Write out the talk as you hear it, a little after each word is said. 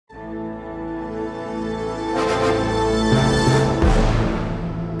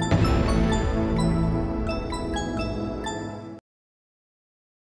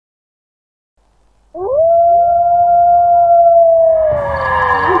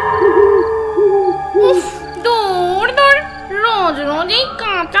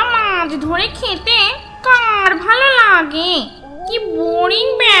ধরে খেতে কার ভালো লাগে? কি বোরিং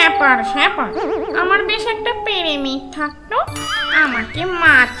ব্যাপার স্যাপার। আমার বেশ একটা প্রেমিক থাকতো, আমাকে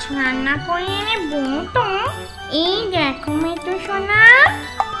মাছ রান্না করে এনে বলতো, এই দেখো মেটু সোনা,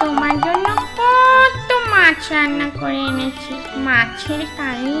 তোমার জন্য কত মাছ রান্না করে এনেছি। মাছের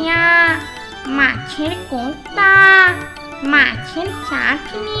কালিয়া, মাছের কোপ্তা, মাছের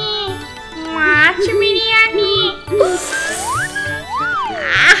চাটনি, মাছ বিরিয়ানি।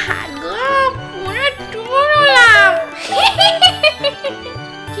 আহা গো, পুরো টুরলাম।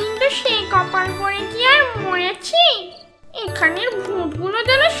 কিন্তু সে কপাল করে কি আর মরেছি? এখানের ভূতগুলো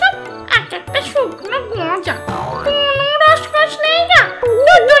যেন সব এক একটা শুকনো গজা, কোনো রসকস নেই না।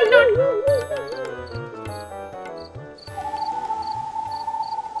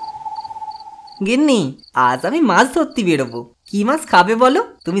 গিন্নি, আজ আমি মাছ ধরতে বেরোবো। কি মাছ খাবে বলো?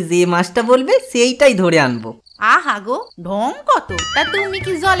 তুমি যে মাছটা বলবে সেইটাই ধরে আনবো। আহা গো, ঢং কত! তা তুমি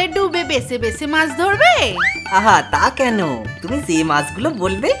কি জলে ডুবে বেছে বেছে মাছ ধরবে? আহা, তা কেন? তুমি যে মাছগুলো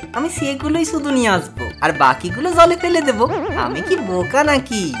বলবে আমি সেগুলোই শুধু নিয়ে আসবো, আর বাকিগুলো জলে ফেলে দেবো। আমি কি বোকা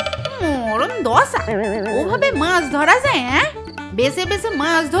নাকি? মরণ দশা! ওভাবে মাছ ধরা যায়? হ্যাঁ, বেছে বেছে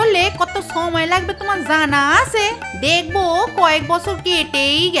মাছ ধরলে কত সময় লাগবে তোমার জানা আছে? দেখবো কয়েক বছর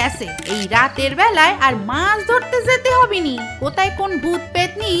কেটেই গেছে, এই রাতের বেলায় আর মাছ ধরতে যেতে হবে নি। কোথায় কোন ভূত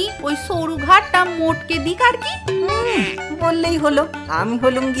পেতনি ওই সরু ঘাটটা মোটকে দিক আর কি। বললেই হলো, আমি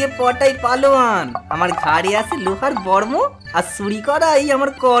হলুম গিয়ে পটাই পালোয়ান। আমার ঘাড়ে আছে লোহার বর্ম, আর চুরি করাই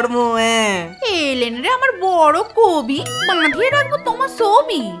আমার কর্ম। এলেন রে আমার বড় কবি, বাঁধিয়ে রাখবো তোমার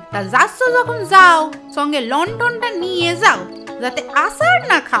ছবি। তা যাচ্ছ যখন যাও, সঙ্গে লন্ঠনটা নিয়ে যাও, যাতে আসার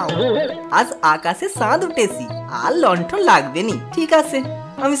না খাও। আজ আকাশে চাঁদ উঠেছি, আর লণ্ঠন লাগবে নি। ঠিক আছে,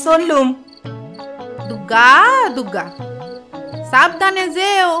 আমি চললুম। দুর্গা দুর্গা, সাবধানে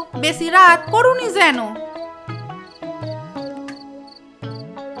যেও, বেশি রাত করুনি যেন।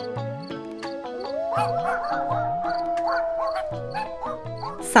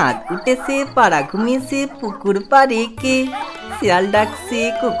 চাঁদ উঠেছে, পাড়া ঘুমিয়েছে, পুকুর পাড়ে কে? শিয়াল ডাকছে,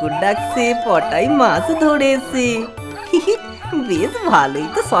 কুকুর ডাকছে, পটাই মাছ ধরেছে। বেশ ভালোই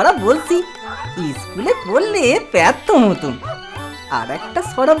তো সরা বলছি। স্কুলে পড়লে প্যাত মতন। আর একটা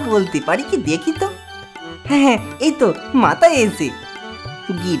সরা বলতে পারি কি দেখি তো? হ্যাঁ, এই তো মাথায় এসে।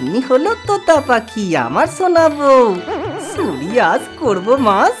 গিন্নি হলো তোতা পাখি আমার শোনাবো, চুরি আজ করবো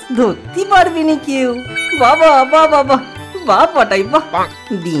মাছ, ধরতে পারবি না কেউ। বাবা বাবা বাবা, বা পটাই বাহ,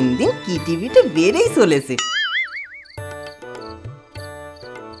 দিন দিন কিটিবিটে বেড়েই চলেছে।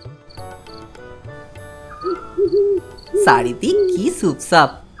 চারিদিক কি চুপচাপ।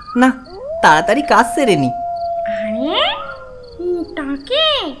 না, তাড়াতাড়ি কাজ সেরে নি। আরে ওটাকে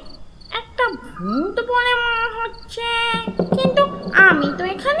একটা ভূত বলে মনে হচ্ছে, কিন্তু আমি তো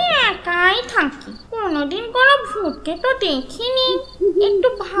এখানে একাই থাকি, কোনোদিন কোনো ভূতকে তো দেখিনি। একটু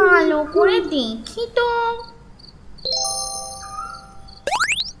ভালো করে দেখি তো।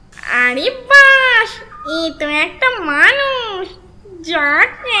 আরে বাস, এ তো একটা মানুষ, যা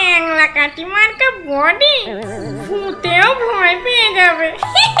ক্যাংলা কাটি মার্কা বডি, ভূতেও ভয় পেয়ে যাবে।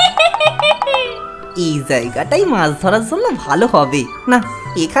 এই জায়গাটাই মাছ ধরার জন্য ভালো হবে। না,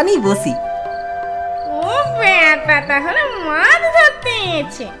 এখানেই বসি। ও বেটা, তাহলে মাছ ধরতে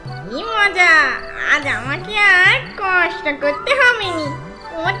এসেছে, কি মজা! আজ আমাকে আর কষ্ট করতে হবে নি,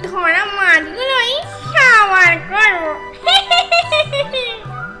 ও ধরা মাছগুলোই খাবার করবো।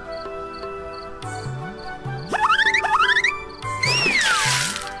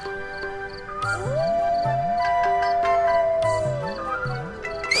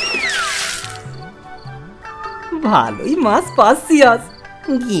 ভালোই মাছ পাচ্ছি আজ,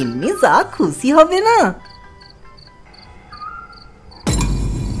 গিন্নি যা খুশি হবে না।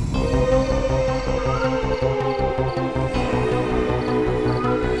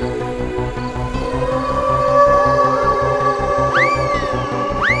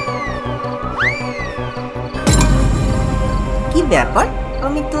 কি ব্যাপার,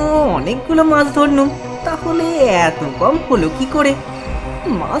 আমি তো অনেকগুলো মাছ ধরলুম, তাহলে এত কম হলো কি করে?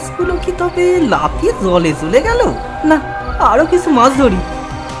 মাছগুলো কি তবে লাফিয়ে জলে চলে গেল? না, আরো কিছু মাছ ধরি।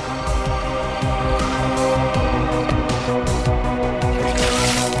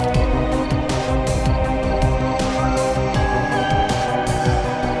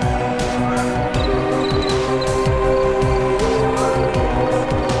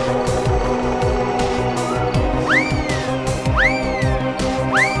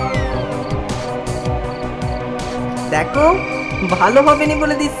 দেখো, ভালো হবে না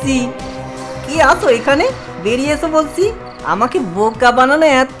বলে দিচ্ছি। কি আছো এখানে? বেরিয়ে এসো বলছি। আমাকে বোকা বানানো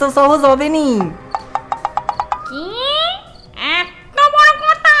এত সহজ হবে নি। কি এত বড়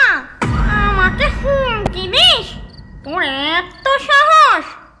কথা? আমাকে হুমকি দিস? তোর এত সাহস?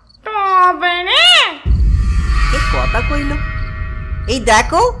 তোর এই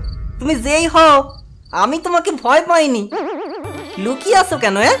দেখো, তুমি যেই হও আমি তোমাকে ভয় পাইনি। লুকিয়ে আসো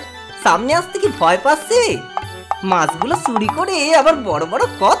কেন? সামনে আসতে কি ভয় পাচ্ছে? মাছগুলো চুরি করে আবার বড় বড়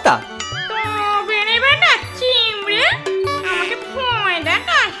কথা। তবে রে বেটা চিমড়ে, আমাকে ভয়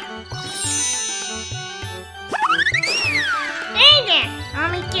দেখাস? এই যে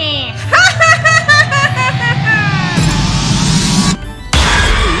আমি কে।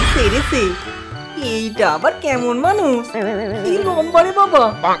 সেরেছে, এইটা আবার কেমন মানুষ? কি লম্বা রে বাবা!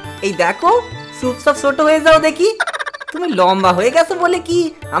 এই দেখো, চুপচাপ ছোট হয়ে যাও দেখি। তুমি লম্বা হয়ে গেছো বলে কি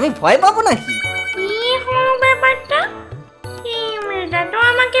আমি ভয় পাবো নাকি? কি হলো ব্যাপারটা? চিমড়েটা তো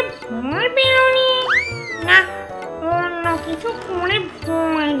আমাকে ভয় পেলনি। না, অন্য কিছু করে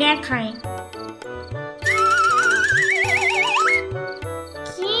ভয় দেখায়।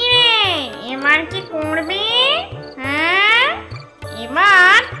 কি রে, এবার কি করবে? হ্যাঁ,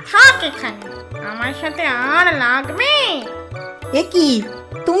 এবার থাক এখানে, আমার সাথে আর লাগবে? এ কি,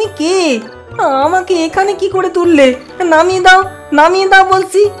 তুমি কে? আমাকে এখানে কি করে তুললে? নামিয়ে দাও, নামিয়ে দাও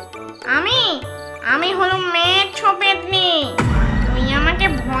বলছি। আমি হলো মেছো পেতনি। তুই আমাকে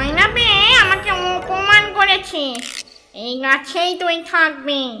ভয় না পেয়ে আমাকে অপমান করেছিস। এই গাছেই তুই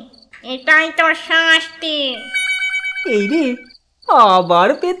থাকবি, এটাই তোর শাস্তি। এই রে, আবার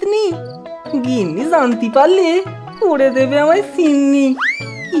পেতনি? গিন্নি জানতে পারলে করে দেবে আমায় সিন্নি।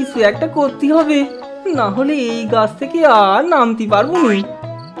 কিছু একটা করতে হবে, না হলে এই গাছ থেকে আর নামতে পারবো না।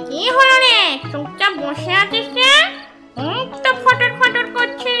 কি হলো রে, চুপচাপ বসে আছিস রে? মুখ তো ফটর ফটর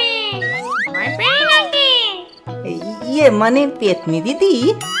করছে রে, ভয় পেয়ে নাকি? ইয়ে মানে পেতনি দিদি,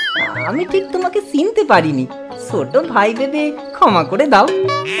 আমি ঠিক তোমাকে চিনতে পারিনি। ছোট ভাই ভেবে ক্ষমা করে দাও।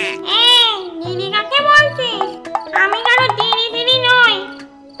 এই দিদি কাকে বলছিস? আমি কারো দিদি নই।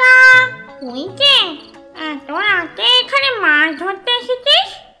 তা তুই কে? এত রাতে এখানে মাছ ধরতে এসেছিস?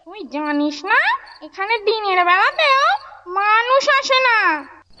 তুই জানিস না এখানে দিনের বেলাতেও মানুষ আসে না?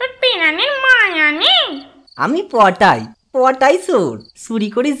 তোর পেরানের মায়া নেই? আমি পটাই চোর। চুরি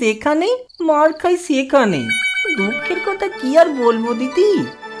করি যেখানে, মার খাই সেখানে। দুঃখের কথা কি আর বলবো দিদি,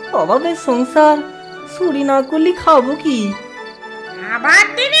 অভাবের সংসার, চুরি না করলে খাবো কি? আবার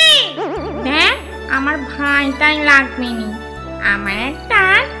দিদি? দেখ, আমার ভাইটাই লাগবে নি, আমার একটা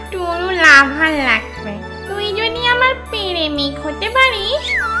টুরু লাভার লাগবে। তুই যদি আমার প্রেমিক হতে পারিস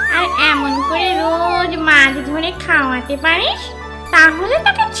আর এমন করে রোজ মাছ ধরে খাওয়াতে পারিস, তাহলে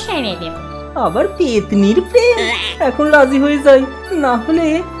তোকে ছেড়ে দেব। আবার পেতনির প্রেম? এখন রাজি হয়ে যাই, না হলে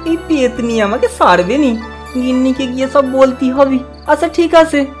এই পেতনি আমাকে ছাড়বে নি। গিন্নিকে গিয়ে সব বলতে হবে। আচ্ছা ঠিক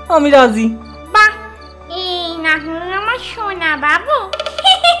আছে, আমি রাজি। বাহ, এই না হলো আমার সোনা বাবু।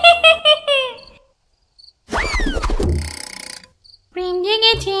 প্রেম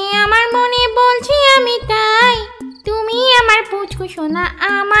জেগেছে আমার মনে, বলছি আমি তাই। তুমি আমার পুচকু সোনা,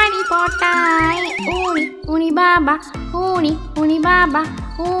 আমারই পটাই। ওরে ওরে বাবা, ওরে ওরে বাবা,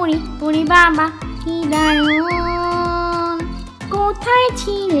 ওরে ওরে বাবা, কি দারুণ। কোথায়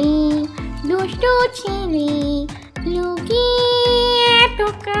ছিলে দুষ্টু ছেলে, লুকিয়ে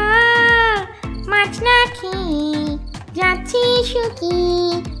এতকা মাছ না খেয়ে যাচ্ছি শুকিয়ে।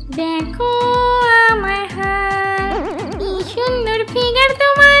 দেখো আমার হাত, কি সুন্দর ফিগার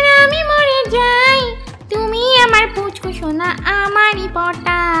তোমার, আমি মরে যাই। তুমি আমার পুচকু সোনা, আমারই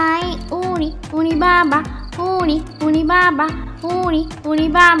পটাই। ওরে ওরে বাবা, ওরে ওরে বাবা, ওরে ওরে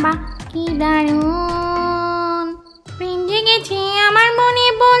বাবা, কি দারুণ। প্রেম জেগেছে আমার মনে,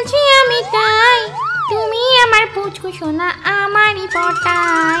 বলছি আমি তাই। তুমি আমার পুচকু সোনা, আমারই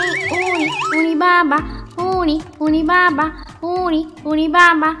পটাই। ওরে ওরে বাবা, ওরে ওরে বাবা, ওরে ওরে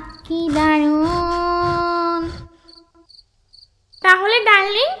বাবা, কি দারুণ। তাহলে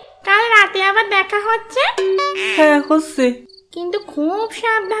ডার্লিং, কাল রাতে আবার দেখা হচ্ছে? হ্যাঁ হচ্ছে। কিন্তু খুব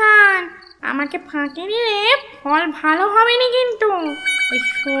সাবধান, আমাকে ফাঁকি দিলে ফল ভালো হবে না কিন্তু। ওই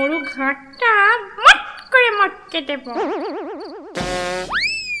সরু ঘাটটা মট করে মটকে দেব।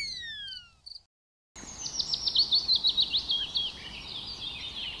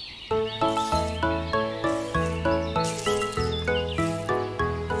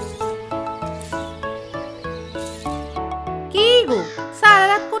 কি গো, সারা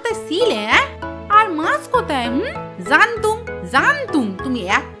রাত কোথায় ছিলে? আর মাছ কোথায়? জানতুম তুমি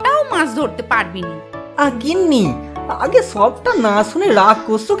একটাও মাছ ধরতে পারবি না। গিন্নি, আগে সবটা না শুনে রাগ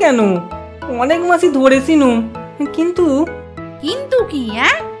করছো কেন? অনেক মাছই ধরেছি নু, কিন্তু কিন্তু কি?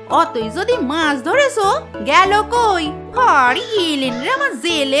 অতই যদি মাছ ধরেছো, গেল কই? হারি এলেন রে আমার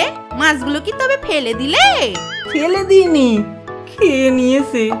জেলে। মাছগুলো কি তবে ফেলে দিলে? ফেলে দিইনি, খেয়ে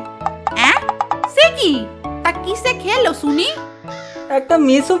নিয়েছে। সে কি? তা কিসে খেলো শুনি? একটা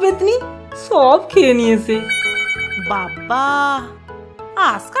মেছো পেতনি সব খেয়ে নিয়েছে। বাবা,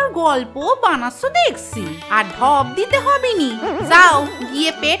 আজকাল গল্প বানাচ্ছ দেখছি, আর ঢপ দিতে হবেনি। যাও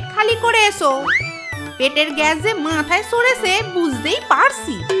গিয়ে পেট খালি করে এসো। পেটের গ্যাস যে মাথায় সরেছে বুঝতেই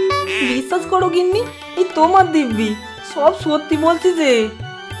পারছি। বিশ্বাস করো গিন্নি, এই তোমার দিব্যি সব সত্যি বলছি যে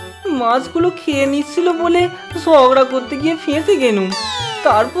মাছগুলো খেয়ে নিচ্ছিল বলে ঝগড়া করতে গিয়ে ফেঁসে গেলুম।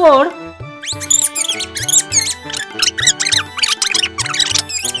 তারপর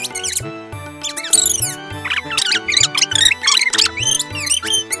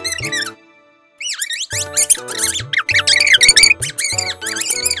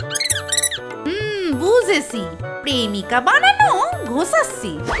বুঝেছি, প্রেমিকা বানানো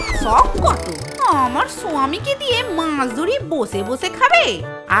ঘোষাচ্ছি। শখ কত আমার স্বামীকে দিয়ে মাছ ধরি বসে বসে খাবে।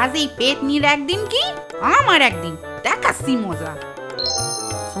 আজ এই পেটনির একদিন কি আমার একদিন, দেখাচ্ছি মজা।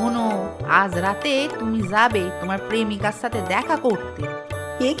 শোনো, আজ রাতে তুমি যাবে তোমার প্রেমিকার সাথে দেখা করতে।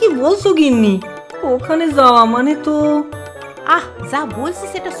 এ কি বলছো গিন্নি? ওখানে যাওয়া মানে তো... যা বলছি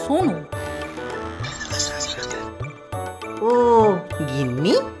সেটা শোনো। ও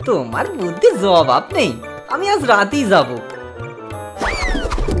গিন্নি, তোমার বুদ্ধি জবাব নেই। আমি আজ রাতেই যাব।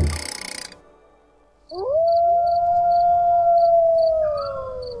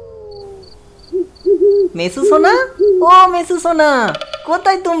 মেসু সোনা, ও মেসু সোনা,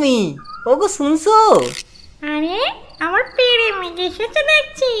 কোথায় তুমি? ওগো শুনছো? আরে আমার প্রেমিক এসেছে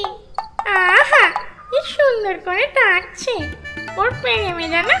দেখছি। আহা কি সুন্দর করে ডাকছে। ওর প্রেমে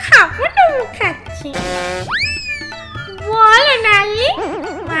যেন হাঁপুডুবু খাচ্ছে। বলো নালি,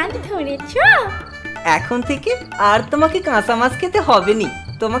 মাছ ধরেছো? এখন থেকে আর তোমাকে কাঁচা মাছ খেতে হবে নি।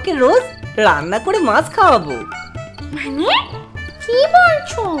 তোমাকে রোজ রান্না করে মাছ খাওয়াবো। মানে কি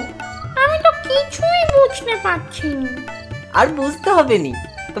বলছো? আমি তো কিছুই বুঝতে পারছি না। আর বুঝতে হবে নি।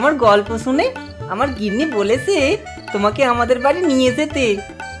 তোমার গল্প শুনে আমার গিন্নি বলেছে তোমাকে আমাদের বাড়ি নিয়ে যেতে।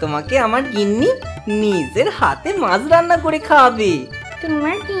 তোমাকে আমার গিন্নি নিজের হাতে মাছ রান্না করে খাওয়াবে।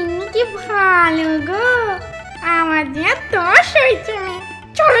 তোমার গিন্নি কি ভালো গো, আমার যে আর দশ হয়েছে না।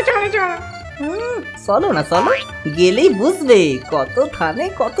 চলো চলো চলো। চলো না, চলো, গেলেই বুঝবে কত থানে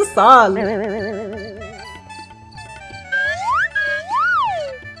কত সাল।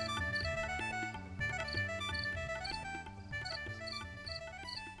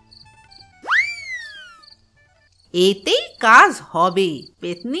 এতেই কাজ হবে।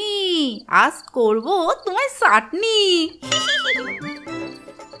 পেতনি, আজ করব তোমায় চাটনি।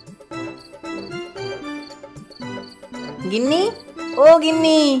 গিন্নি, ও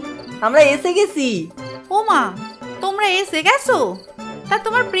গিন্নি, আমরা এসে গেছি। ও মা, তোমরা এসে গেছো? তা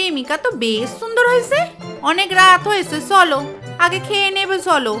তোমার প্রেমিকা তো বেশ সুন্দর হয়েছে। অনেক রাত হয়েছে, চলো আগে খেয়ে নেবে।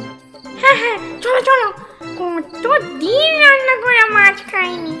 চলো। হ্যাঁ হ্যাঁ চলো চলো, কত দিন রান্না করে মাছ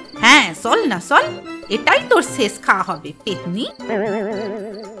খাইনি। হ্যাঁ চল না, চল, এটাই তোর শেষ খাওয়া হবে পেতনি।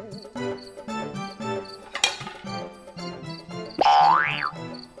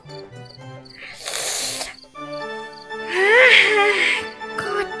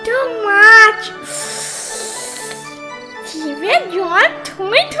 কত মাছ, জিভে জল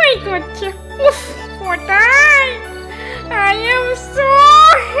থই থই করছে। উফ, কোথায়? I am so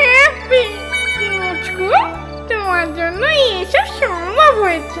happy. মুচকু, তোমার জন্য এসব সম্ভব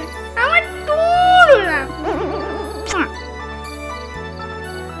হয়েছে। আমার টুরু লাগবে।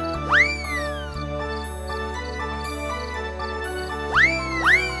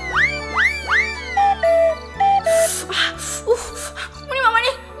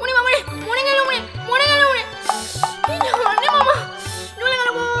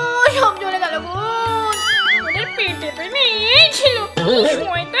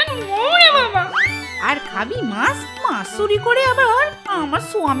 আর খাবি মাছ? মাছ চুরি করে আবার আমার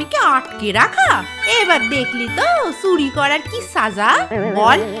স্বামীকে আটকে রাখা। এবার দেখলি তো চুরি করার কি সাজা।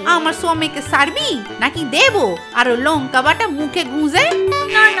 বল, আমার স্বামীকে ছাড়বি নাকি দেবো আরো লঙ্কা বাটা মুখে গুঁজে?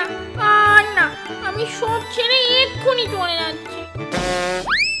 না না আর না, আমি সব ছেড়ে এক্ষুনি চলে যাচ্ছি।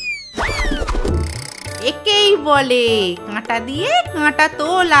 একেই বলে কাঁটা দিয়ে কাঁটা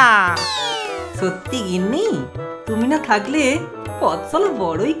তোলা। সত্যি গিন্নি, তুমি না থাকলে পথ চলা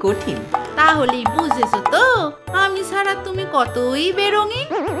বড়ই কঠিন। তাহলেই বুঝেছো তো আমি ছাড়া তুমি কতই বেরঙিন।